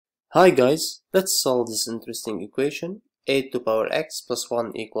Hi guys, let's solve this interesting equation. 8 to power x plus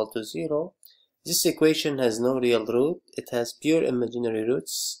 1 equal to 0. This equation has no real root, it has pure imaginary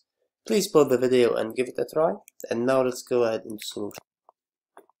roots. Please pause the video and give it a try. And now let's go ahead into solution.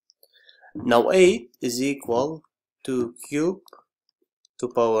 Now 8 is equal to cube to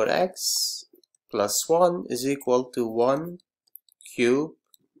power x plus 1 is equal to 1 cube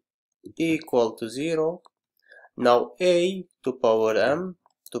equal to 0. Now a to power m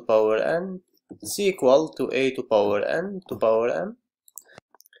to power n is equal to a to power n to power m.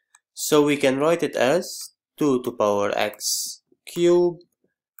 So we can write it as 2 to power x cube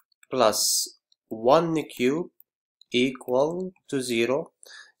plus 1 cube equal to 0.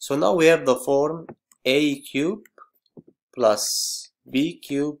 So now we have the form a cube plus b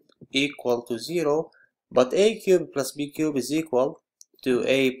cube equal to 0, but a cube plus b cube is equal to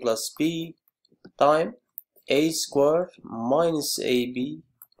a plus b times a square minus ab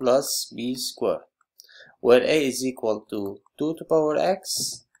plus b square, where a is equal to 2 to power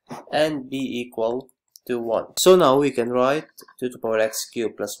x and b equal to 1. So now we can write 2 to power x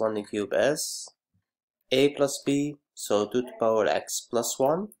cube plus 1 cube as a plus b, so 2 to power x plus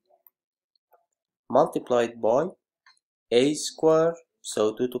 1 multiplied by a square,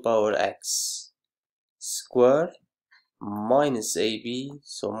 so 2 to power x square minus ab,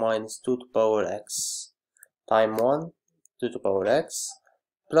 so minus 2 to power x times 1 2 to power x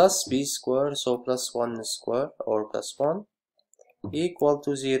plus b square, so plus 1 square or plus 1 equal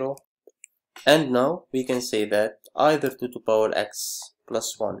to 0. And now we can say that either 2 to power x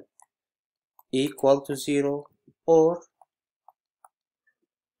plus 1 equal to 0 or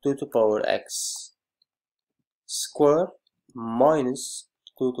 2 to power x square minus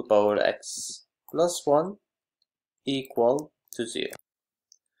 2 to power x plus 1 equal to 0.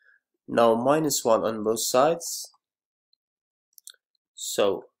 Now minus 1 on both sides,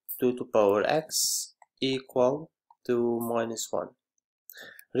 so 2 to power x equal to minus 1.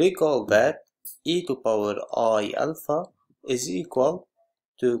 Recall that e to power I alpha is equal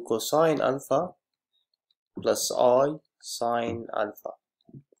to cosine alpha plus I sine alpha.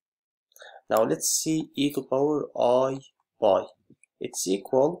 Now let's see e to power I pi. It's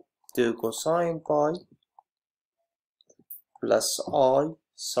equal to cosine pi plus I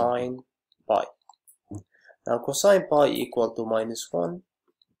sine pi. Now cosine pi equal to minus 1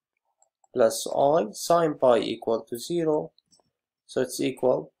 plus I sine pi equal to 0, so it's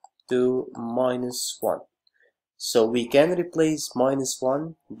equal to minus 1. So we can replace minus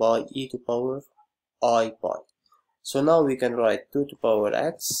 1 by e to power I pi. So now we can write 2 to power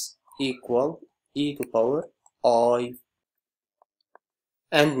x equal e to power I.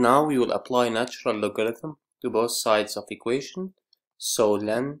 And now we will apply natural logarithm to both sides of equation. So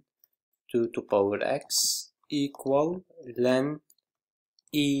len 2 to power x equal len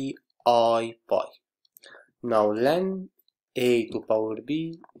e I pi. Now len a to power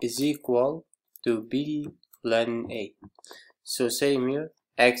b is equal to b len a. So same here,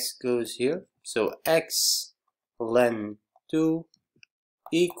 x goes here, so x len 2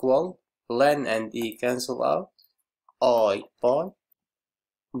 equal len and e cancel out, I pi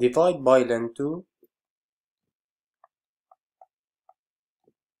divide by len 2,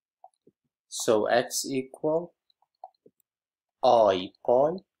 so x equal I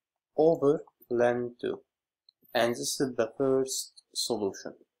pi over len 2. And this is the first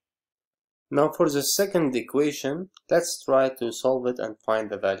solution. Now for the second equation, let's try to solve it and find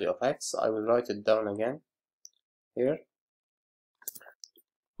the value of x. I will write it down again here.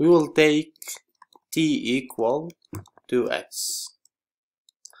 We will take t equal to x.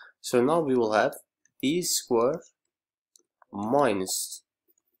 So now we will have t squared minus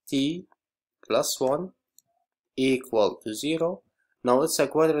t plus 1 equal to 0. Now it's a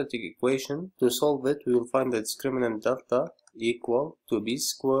quadratic equation. To solve it, we will find the discriminant delta equal to b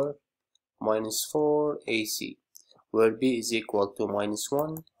squared minus 4ac, where b is equal to minus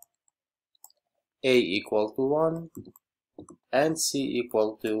 1, a equal to 1, and c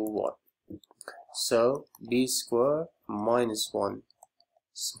equal to 1. So b squared minus 1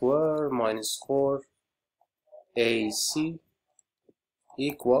 square minus 4 ac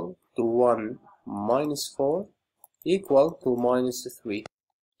equal to 1 minus 4 equal to minus 3,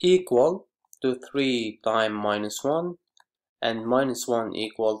 equal to 3 times minus 1, and minus 1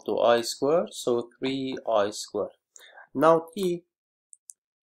 equal to I square, so 3I square. Now t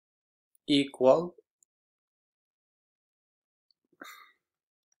equal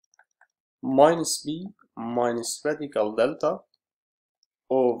minus b minus radical delta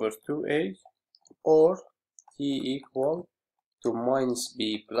over 2a, or t equal to minus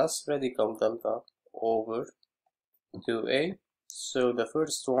b plus radical delta over 2a. So the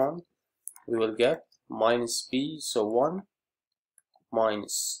first one we will get minus b, so 1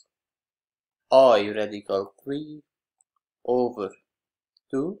 minus I radical 3 over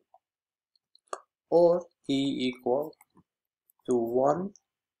 2, or t equal to 1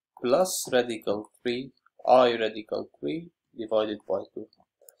 plus radical 3 I radical 3 divided by 2.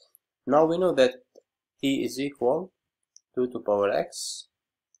 Now we know that t is equal 2 to power x.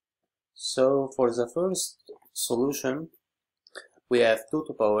 So for the first solution we have 2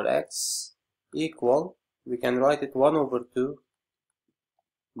 to power x equal, we can write it 1 over 2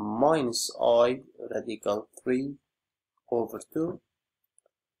 minus I radical 3 over 2.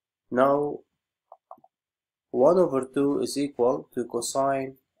 Now 1 over 2 is equal to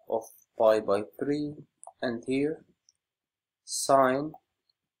cosine of pi by 3, and here sine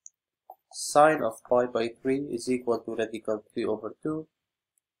of pi by 3 is equal to radical 3 over 2.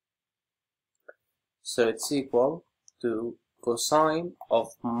 So it's equal to cosine of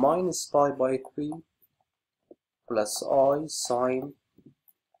minus pi by 3 plus I sine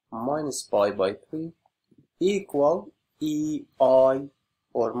minus pi by 3 equal EI,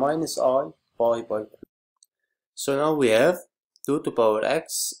 or minus I pi by 3. So now we have 2 to power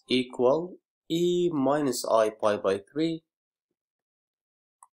x equal e minus I pi by 3.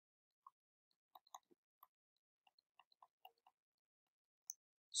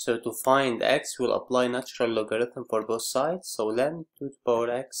 So to find x, we'll apply natural logarithm for both sides. So len 2 to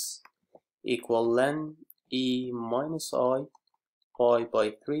power x equal len e minus I pi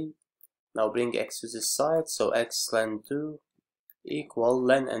by 3. Now bring x to this side, so x len 2 equal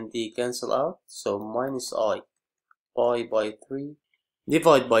len and d cancel out, so minus I pi by 3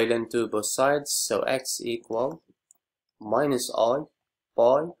 divide by len 2 both sides, so x equal minus I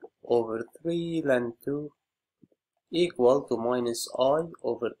pi over 3 len 2 equal to minus I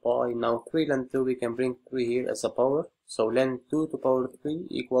over pi. Now 3 len 2 we can bring 3 here as a power, so len 2 to power 3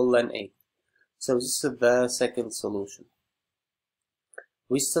 equal len 8. So this is the second solution.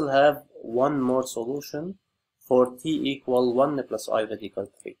 We still have one more solution for t equal 1 plus I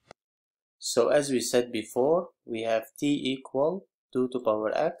radical 3. So as we said before, we have t equal 2 to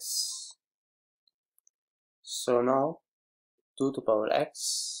power x. So now 2 to power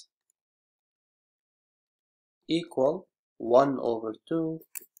x equal 1 over 2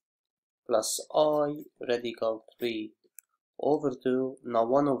 plus I radical 3 over 2. Now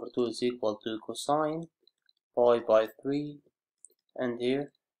 1 over 2 is equal to cosine pi by 3, and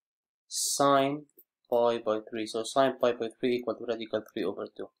here sine pi by 3. So sine pi by 3 equal to radical 3 over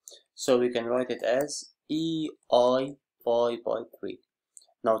 2. So we can write it as EI pi by 3.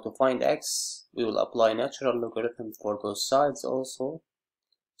 Now to find x, we will apply natural logarithm for both sides also.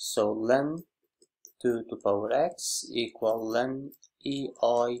 So len 2 to power x equal len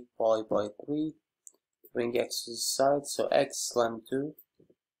EI pi by 3. Bring x to the side, so x len 2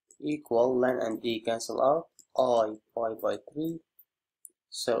 equal len and d cancel out, I pi by 3.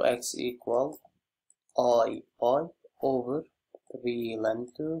 So x equal I pi over 3 len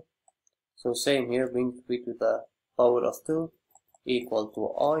 2. So same here, bring 3 to the power of 2 equal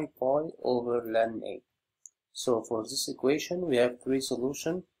to I pi over len 8. So for this equation we have three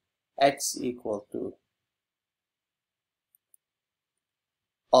solutions. X equal to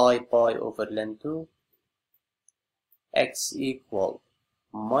I pi over len 2, x equal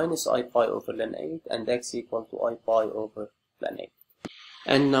minus I pi over len 8, and x equal to I pi over len 8.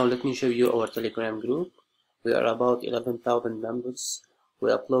 And now let me show you our Telegram group. We are about 11,000 members. We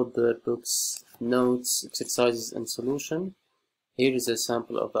upload their books, notes, exercises, and solution. Here is a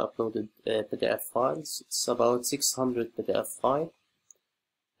sample of the uploaded PDF files. It's about 600 PDF files.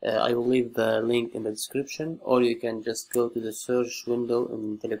 I will leave the link in the description, or you can just go to the search window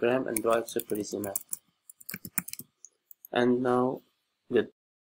in Telegram and write Super Easy Math. And now